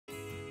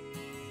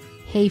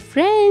Hey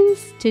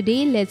friends,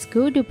 today let's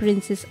go to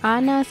Princess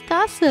Anna's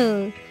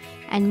castle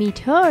and meet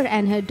her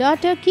and her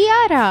daughter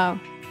Kiara.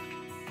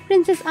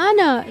 Princess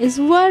Anna is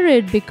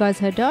worried because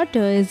her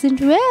daughter isn't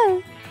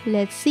well.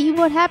 Let's see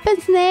what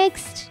happens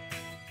next.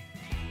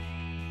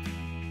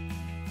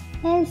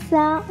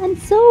 Elsa, I'm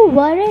so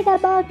worried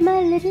about my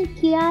little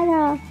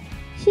Kiara.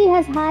 She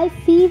has high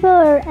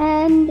fever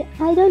and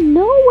I don't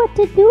know what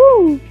to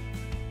do.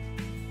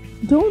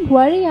 Don't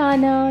worry,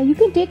 Anna. You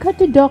can take her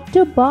to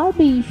Doctor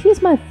Barbie.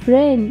 She's my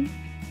friend.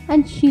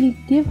 And she'll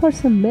give her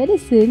some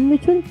medicine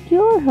which will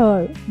cure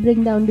her.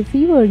 Bring down the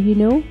fever, you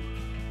know.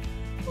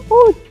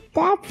 Oh,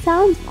 that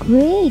sounds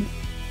great.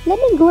 Let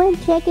me go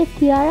and check if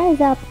Kiara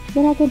is up.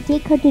 Then I can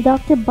take her to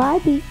Doctor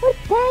Barbie. Oh,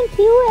 thank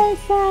you,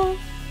 Elsa.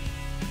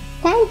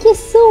 Thank you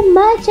so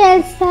much,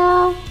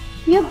 Elsa.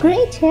 You're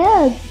great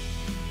help.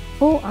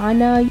 Oh,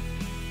 Anna.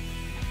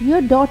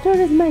 Your daughter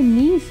is my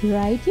niece,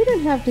 right? You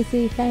don't have to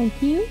say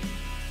thank you.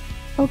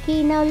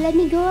 Okay, now let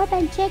me go up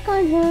and check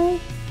on her.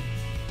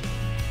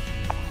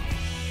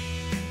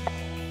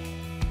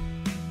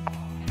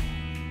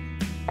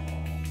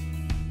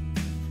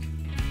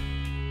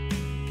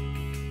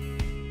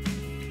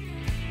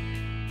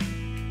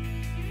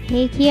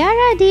 Hey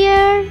Kiara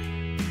dear,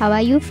 how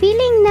are you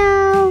feeling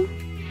now?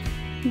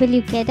 Will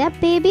you get up,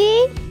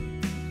 baby?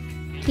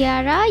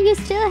 Kiara, you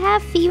still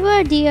have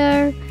fever,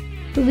 dear.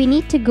 We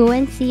need to go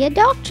and see a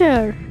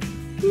doctor.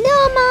 No,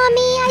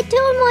 Mommy, I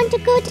don't want to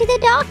go to the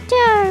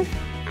doctor.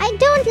 I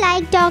don't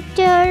like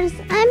doctors.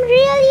 I'm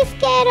really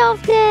scared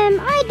of them.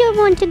 I don't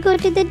want to go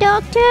to the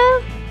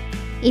doctor.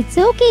 It's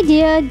okay,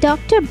 dear.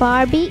 Dr.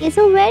 Barbie is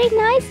a very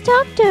nice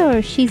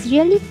doctor. She's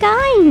really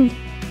kind.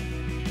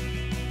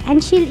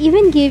 And she'll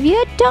even give you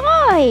a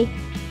toy.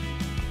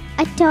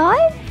 A toy?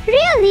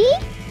 Really?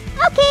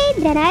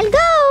 Okay, then I'll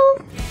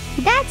go.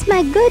 That's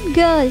my good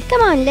girl.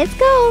 Come on, let's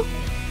go.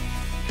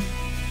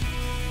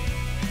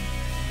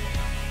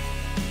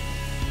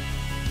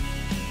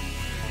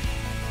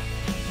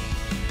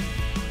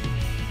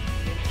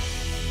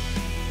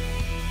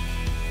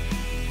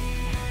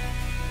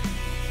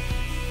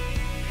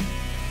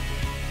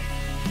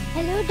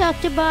 Hello,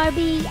 Dr.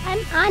 Barbie. I'm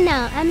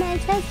Anna. I'm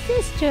Elsa's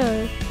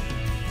sister.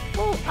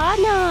 Oh,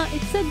 Anna,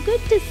 it's so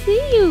good to see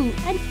you.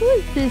 And who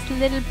is this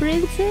little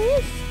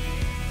princess?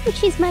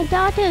 She's my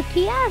daughter,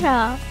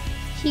 Kiara.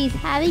 She's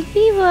having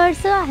fever,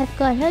 so I've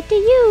got her to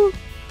you.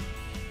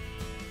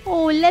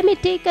 Oh, let me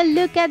take a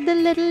look at the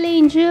little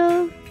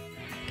angel.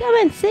 Come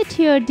and sit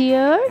here,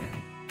 dear.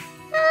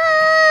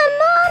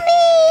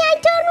 Mommy, I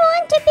don't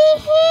want to be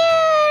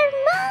here.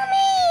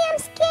 Mommy, I'm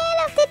scared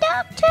of the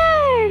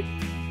doctor.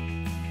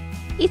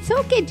 It's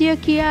okay, dear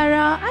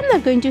Kiara. I'm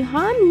not going to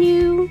harm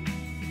you.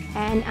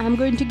 And I'm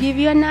going to give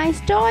you a nice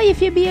toy if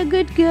you be a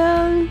good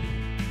girl.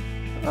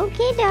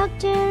 Okay,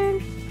 doctor.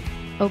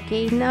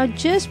 Okay, now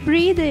just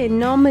breathe in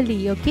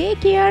normally, okay,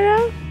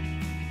 Kiara?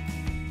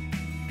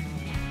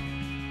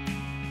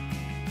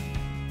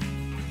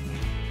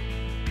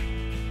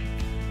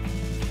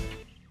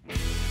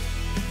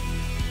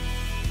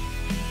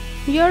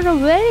 You're a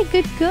very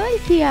good girl,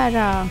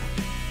 Kiara.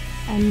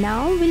 And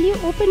now, will you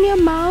open your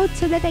mouth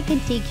so that I can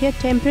take your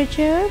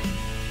temperature?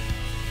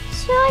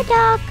 Sure,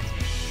 Doc.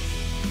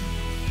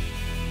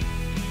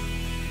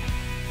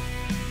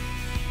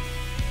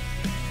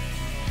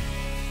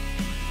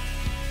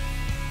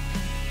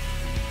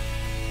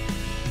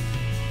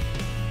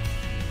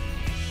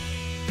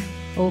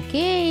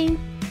 Okay.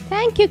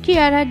 Thank you,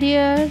 Kiara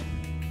dear.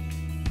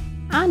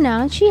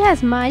 Anna, she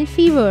has mild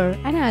fever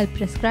and I'll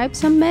prescribe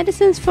some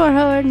medicines for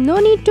her. No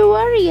need to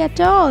worry at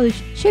all.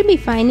 She'll be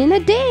fine in a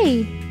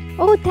day.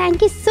 Oh,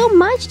 thank you so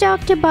much,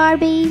 Dr.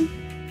 Barbie.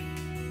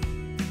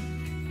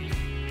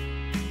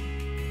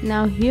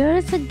 Now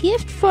here's a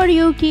gift for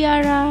you,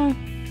 Kiara.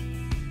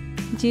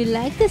 Do you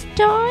like this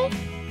toy?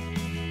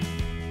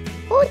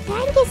 Oh,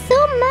 thank you so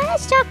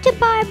much, Dr.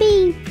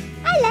 Barbie.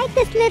 I like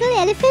this little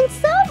elephant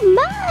so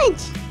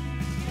much.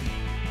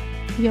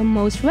 You're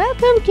most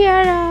welcome,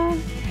 Kiara.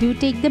 Do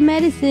take the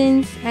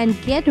medicines and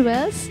get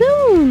well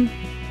soon.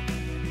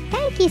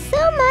 Thank you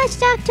so much,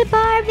 Dr.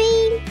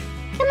 Barbie.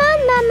 Come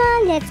on,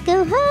 Mama, let's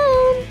go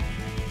home.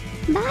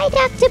 Bye,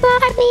 Dr.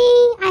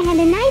 Barbie. I had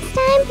a nice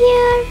time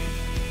here.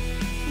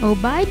 Oh,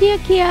 bye, dear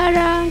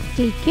Kiara.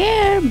 Take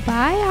care.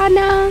 Bye,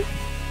 Anna.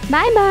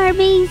 Bye,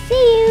 Barbie. See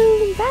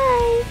you.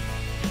 Bye.